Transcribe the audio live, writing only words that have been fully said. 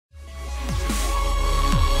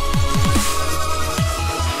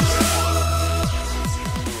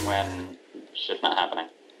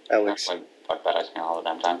Alex. Fuck that ice cream all the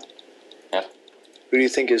damn time. Yes? Who do you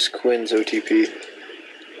think is Quinn's OTP?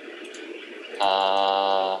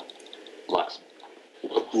 Lux.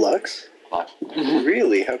 Lux? Lux.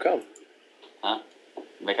 Really? How come? Huh?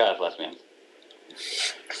 Because lesbians.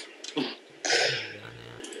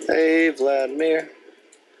 Hey, Vladimir.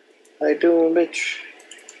 How you doing, bitch?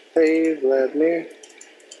 Hey, Vladimir.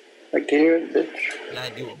 Like to hear it, bitch? Yeah,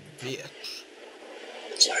 you a bitch.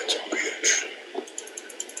 That's a bitch.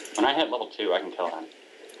 When I hit level 2, I can kill him.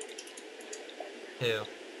 Who?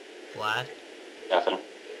 Vlad? Kassadin.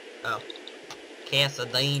 Oh.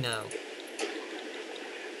 Kassadino.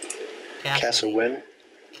 Casserole?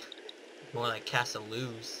 More like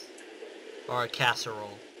Cassalooze. Or a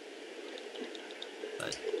casserole.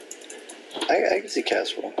 But I can see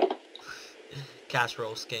casserole.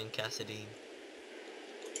 casserole skin Kassadin.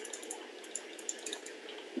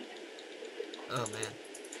 Oh man.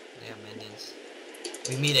 Yeah, minions.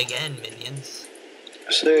 We meet again, minions.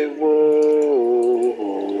 Say whoa.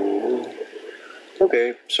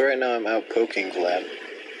 Okay, so right now I'm out poking Vlad.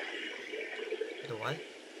 The what?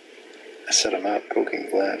 I said I'm out poking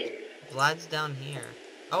Vlad. Vlad's down here.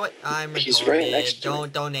 Oh wait, I'm retarded. He's right next to me.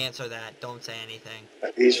 Don't answer that. Don't say anything.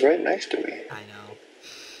 He's right next to me. I know.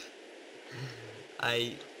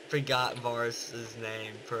 I forgot Varus's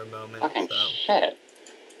name for a moment, Fucking so. shit.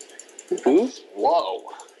 Who? Whoa.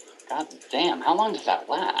 God damn, how long does that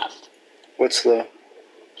last? What's the...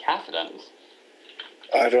 Kassadin's.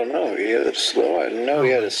 I don't know. He had it slow. I didn't know Oh he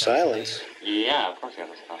had my his God, silence. Yeah, of course he has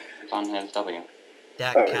a stuff. It's on his W.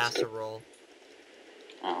 That Oh, it's casserole.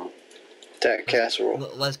 Oh. That casserole.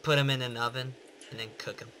 Let's put him in an oven and then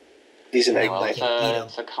cook him. He's an Well, eggplant. can eat 'em.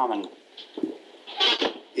 It's a common...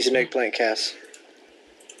 He's an eggplant Cass.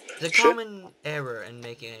 It's a Shit. common error in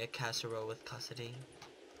making a casserole with Kassadin.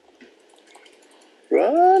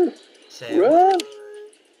 Run! Say Run! what?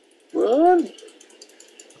 Run!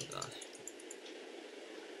 Oh gosh.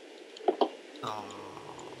 Oh,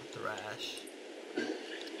 thrash.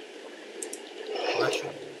 Thrash.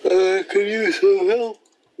 Could use some help.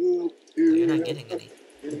 You're not getting any.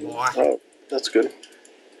 Boy. Oh, that's good.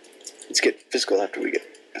 Let's get physical after we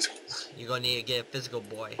get physical. You're gonna need to get a physical,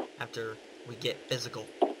 boy, after we get physical.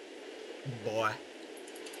 Boy.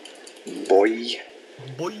 Boy.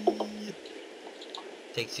 Boy.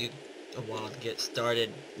 Takes you a while to get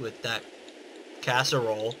started with that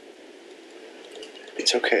casserole.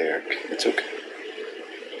 It's okay, Eric. It's okay.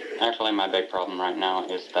 Actually, my big problem right now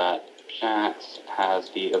is that Jax has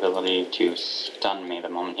the ability to stun me the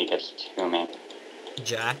moment he gets to me.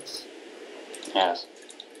 Jax? Yes.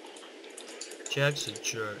 Jack's a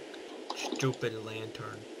jerk. Stupid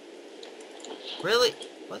lantern. Really?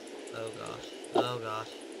 What? Oh gosh. Oh gosh.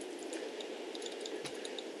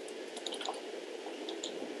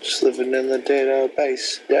 Just living in the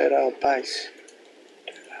database. Database.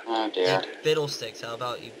 Oh dear. And fiddlesticks, how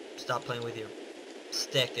about you stop playing with your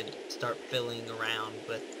stick and start fiddling around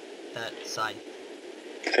with that scythe?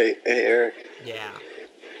 Hey, Eric. Yeah.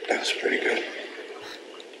 That was pretty good.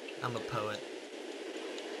 I'm a poet.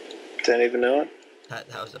 Didn't even know it? That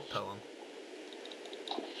was a poem.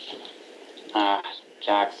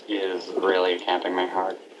 Jax is really camping my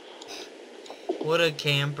heart. What a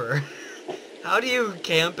camper. How do you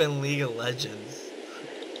camp in League of Legends?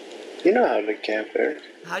 You know how to camp, Eric.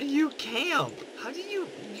 How do you camp? How do you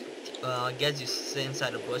well, I guess you sit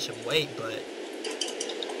inside a bush and wait, but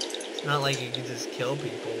it's not like you can just kill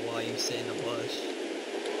people while you sit in a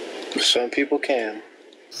bush. Some people can.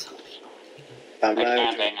 Some people can. I'm By not.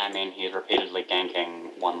 camping, I mean he's repeatedly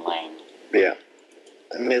ganking one lane. Yeah.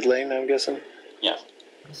 Mid lane, I'm guessing. Yes.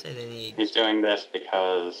 I say they need. He's doing this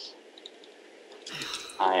because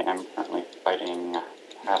I am currently fighting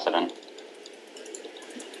Kassadin.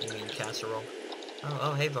 You mean casserole?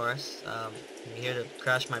 Oh, hey Varus. You here to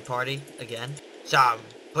crash my party again? Sam,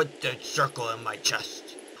 put the circle in my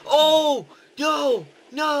chest. Oh! No!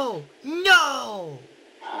 No! No!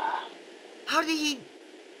 How did he...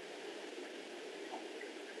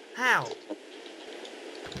 How?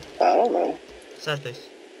 I don't know. Sad face.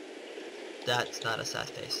 That's not a sad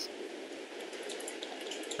face.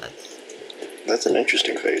 That's an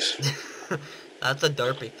interesting face. That's a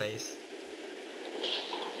derpy face.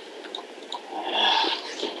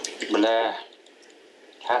 Bleh.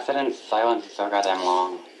 Kassadin's silence is so goddamn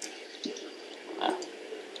long.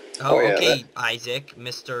 Oh, yeah, okay, Isaac,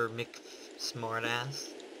 Mr. McSmartass.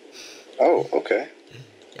 Oh, okay.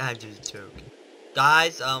 I'm just joking.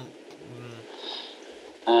 Guys,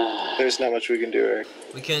 There's not much we can do, Eric.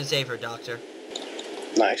 we couldn't save her, Doctor.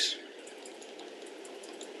 Nice.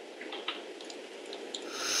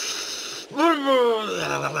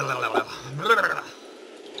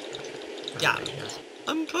 Got him.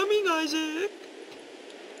 I'm coming, Isaac.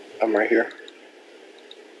 I'm right here.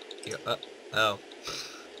 You're oh.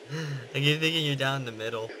 I keep thinking you're down in the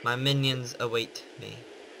middle. My minions await me.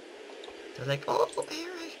 They're like, oh,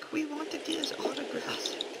 Eric, we want to get his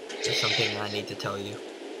autographs. There's something I need to tell you.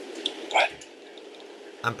 What?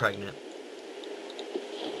 I'm pregnant.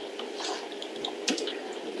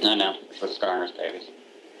 No, we're Skarner's babies.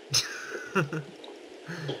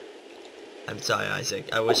 I'm sorry,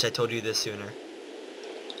 Isaac. I wish I told you this sooner.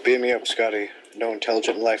 Beam me up, Scotty. No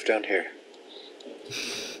intelligent life down here.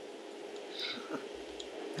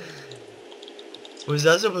 What's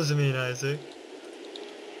that supposed to mean, Isaac?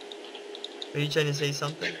 Are you trying to say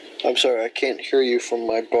something? I'm sorry, I can't hear you from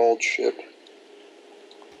my bald ship.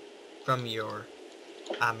 From your...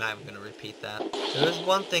 I'm not even gonna repeat that. There's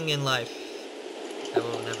one thing in life I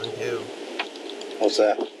will never do. What's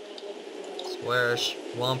that? Just wear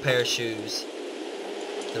one pair of shoes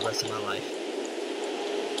the rest of my life.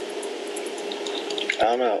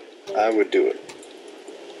 I'm out. I would do it.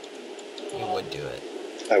 You would do it.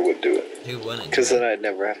 I would do it. Who wouldn't? Because then I'd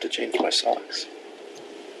never have to change my socks.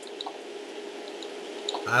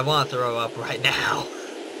 I want to throw up right now.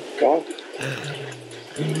 Go on.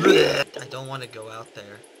 I don't want to go out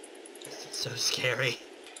there. It's so scary.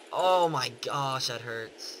 Oh my gosh, that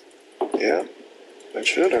hurts. Yeah, that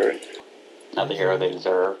should hurt. Not the hero they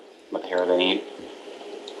deserve, but the hero they need.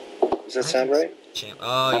 Does that sound right?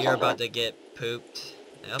 Oh, you're about to get pooped.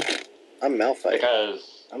 Yep. I'm Malphite.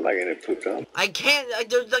 Because I'm not gonna poop on. I can't.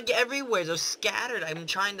 They're like everywhere. They're scattered. I'm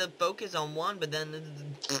trying to focus on one, but then...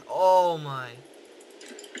 Oh my.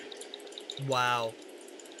 Wow.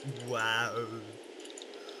 Wow.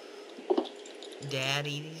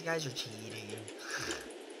 Daddy, these guys are cheating.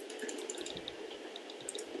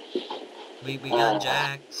 We got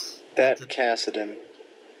Jax. That Kassadin.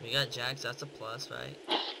 We got Jax, that's a plus, right?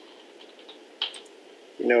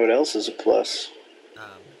 You know what else is a plus?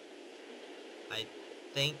 I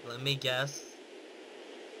think, let me guess.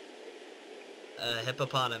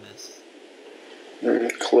 Hippopotamus.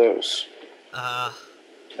 Close.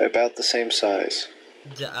 About the same size.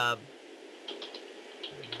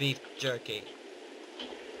 Beef jerky.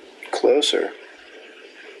 Closer.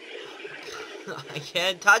 I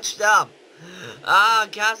can't touch them!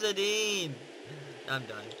 Kassadin! I'm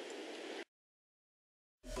done.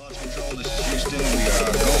 Launch control, this is Houston. We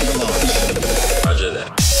are go for launch. Roger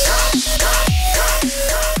that.